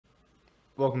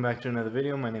Welcome back to another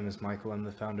video. My name is Michael. I'm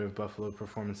the founder of Buffalo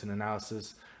Performance and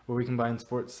Analysis, where we combine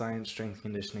sports science, strength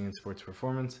conditioning, and sports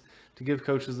performance to give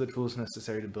coaches the tools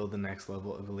necessary to build the next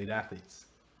level of elite athletes.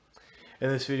 In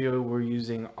this video, we're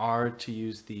using R to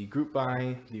use the group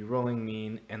by, the rolling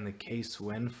mean, and the case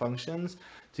when functions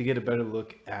to get a better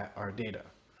look at our data.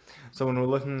 So when we're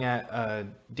looking at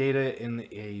data in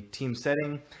a team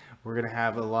setting, we're going to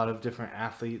have a lot of different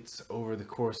athletes over the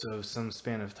course of some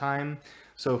span of time.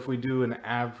 So if we do an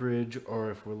average, or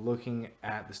if we're looking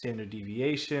at the standard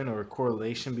deviation or a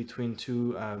correlation between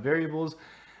two variables,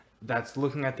 that's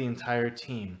looking at the entire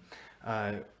team.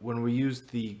 When we use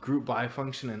the group by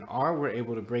function in R, we're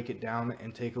able to break it down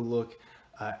and take a look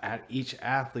at each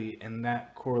athlete and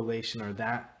that correlation or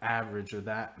that average or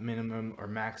that minimum or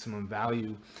maximum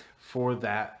value for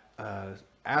that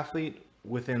athlete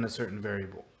within a certain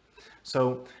variable.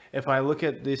 So if I look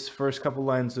at this first couple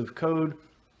lines of code,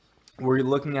 we're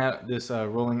looking at this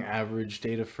rolling average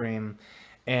data frame,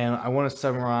 and I want to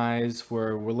summarize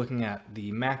where we're looking at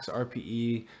the max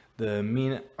RPE, the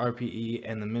mean RPE,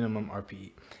 and the minimum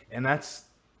RPE, and that's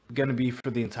going to be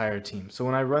for the entire team. So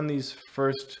when I run these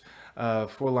first 4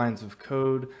 lines of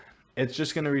code, it's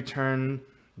just going to return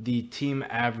the team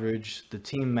average, the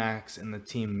team max, and the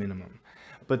team minimum.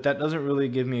 But that doesn't really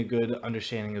give me a good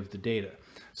understanding of the data.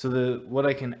 So what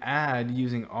I can add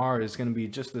using R is going to be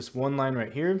just this one line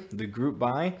right here, the group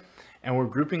by, and we're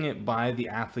grouping it by the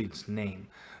athlete's name.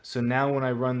 So now when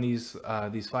I run these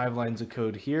 5 lines of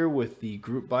code here with the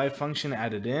group by function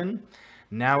added in,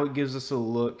 now it gives us a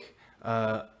look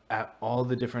at all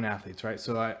the different athletes, right?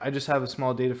 So I just have a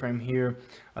small data frame here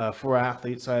for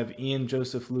athletes. So I have Ian,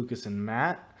 Joseph, Lucas, and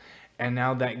Matt. And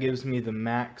now that gives me the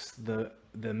max, the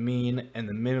mean, and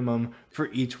the minimum for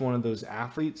each one of those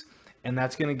athletes. And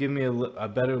that's going to give me a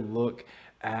better look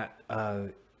at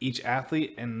each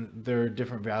athlete and their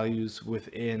different values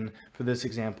within, for this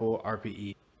example,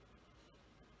 RPE.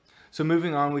 So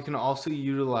moving on, we can also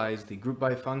utilize the group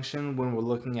by function when we're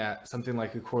looking at something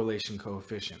like a correlation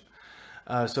coefficient.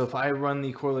 So if I run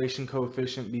the correlation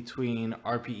coefficient between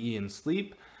RPE and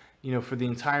sleep, for the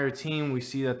entire team, we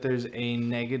see that there's a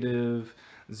negative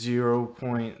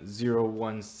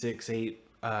 0.0168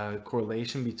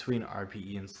 correlation between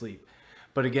RPE and sleep.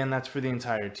 But again, that's for the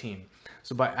entire team.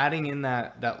 So by adding in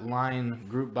that line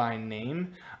group by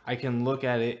name, I can look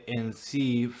at it and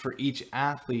see for each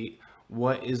athlete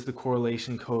what is the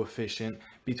correlation coefficient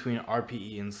between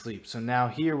RPE and sleep. So now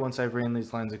here, once I've ran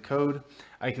these lines of code,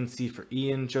 I can see for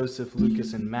Ian, Joseph,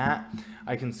 Lucas, and Matt,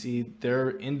 I can see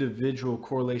their individual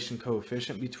correlation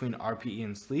coefficient between RPE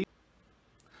and sleep.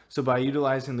 So by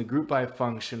utilizing the group by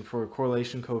function for a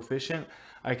correlation coefficient,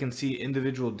 I can see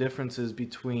individual differences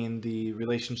between the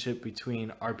relationship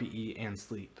between RPE and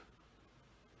sleep.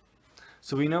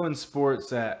 So we know in sports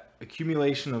that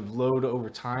accumulation of load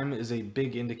over time is a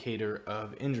big indicator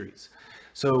of injuries.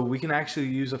 So we can actually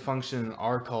use a function in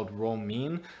R called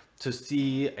Rollmean to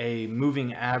see a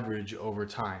moving average over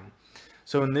time.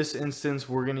 So in this instance,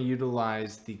 we're going to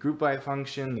utilize the group by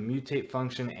function, the mutate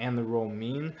function, and the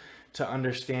Rollmean to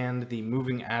understand the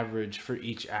moving average for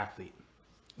each athlete.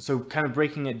 So kind of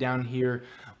breaking it down here,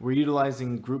 we're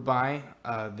utilizing group by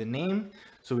the name,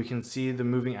 so we can see the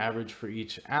moving average for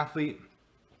each athlete.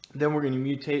 Then we're going to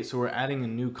mutate, so we're adding a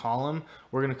new column.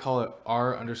 We're going to call it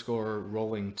R underscore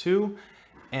rolling 2.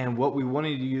 And what we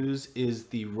wanted to use is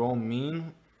the roll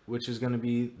mean, which is going to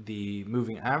be the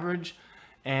moving average.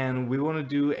 And we want to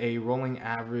do a rolling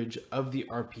average of the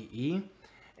RPE.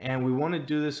 And we want to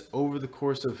do this over the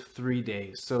course of 3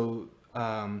 days. So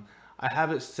I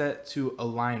have it set to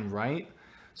align right.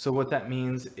 So what that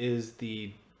means is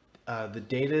the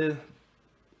data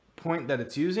point that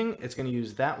it's using, it's going to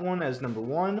use that one as number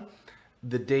 1,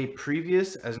 the day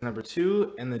previous as number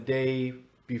 2, and the day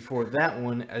before that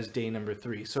one as day number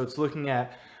 3. So it's looking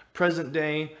at present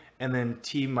day and then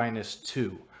t minus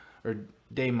 2, or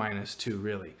day minus 2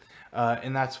 really.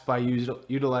 And that's by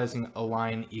utilizing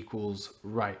align equals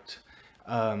right.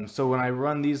 So when I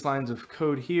run these lines of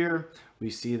code here, we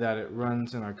see that it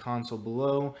runs in our console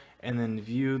below, and then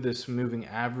view this moving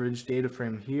average data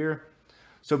frame here.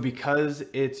 So because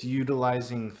it's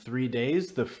utilizing 3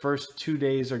 days, the first 2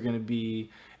 days are going to be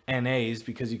NAs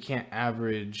because you can't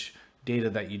average data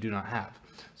that you do not have.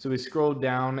 So we scroll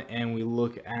down and we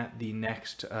look at the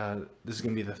next, this is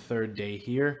going to be the 3rd day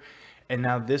here. And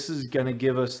now this is going to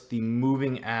give us the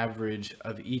moving average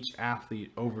of each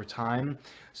athlete over time.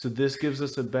 So this gives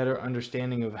us a better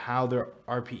understanding of how their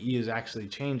RPE is actually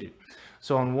changing.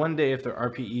 So on one day, if their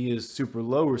RPE is super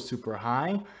low or super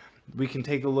high, we can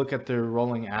take a look at their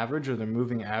rolling average or their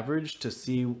moving average to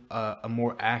see a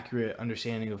more accurate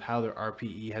understanding of how their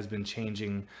RPE has been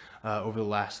changing over the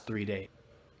last 3 days.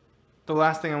 The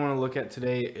last thing I want to look at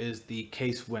today is the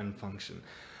case when function.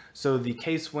 So the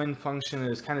case when function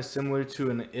is kind of similar to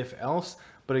an if else,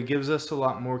 but it gives us a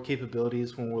lot more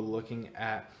capabilities when we're looking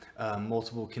at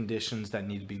multiple conditions that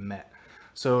need to be met.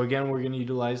 So again, we're going to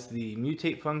utilize the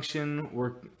mutate function.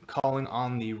 We're calling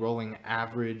on the rolling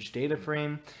average data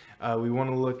frame. We want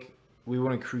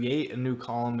to create a new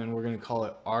column, and we're going to call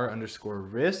it r underscore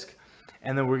risk.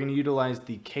 And then we're going to utilize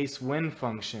the case when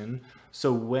function.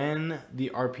 So when the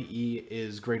RPE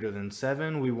is greater than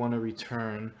 7, we want to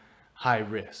return high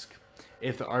risk.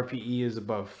 If the RPE is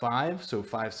above 5, so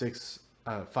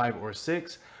 5 or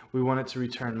 6, we want it to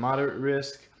return moderate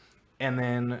risk. And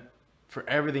then for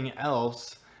everything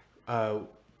else,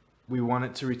 we want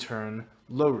it to return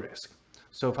low risk.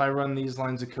 So if I run these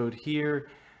lines of code here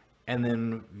and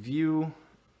then view,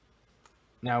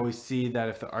 now we see that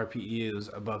if the RPE is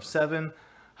above 7,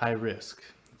 high risk.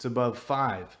 It's above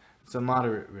 5, it's a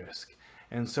moderate risk,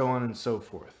 and so on and so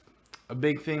forth. A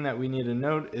big thing that we need to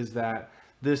note is that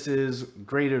this is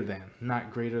greater than,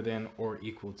 not greater than or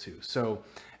equal to. So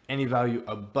any value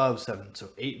above 7, so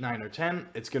 8, 9, or 10,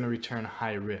 it's going to return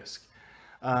high risk.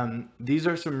 These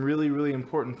are some really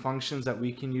important functions that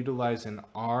we can utilize in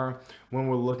R when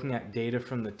we're looking at data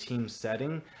from the team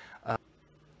setting.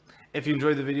 If you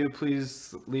enjoyed the video,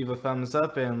 please leave a thumbs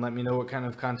up and let me know what kind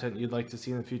of content you'd like to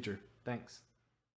see in the future. Thanks.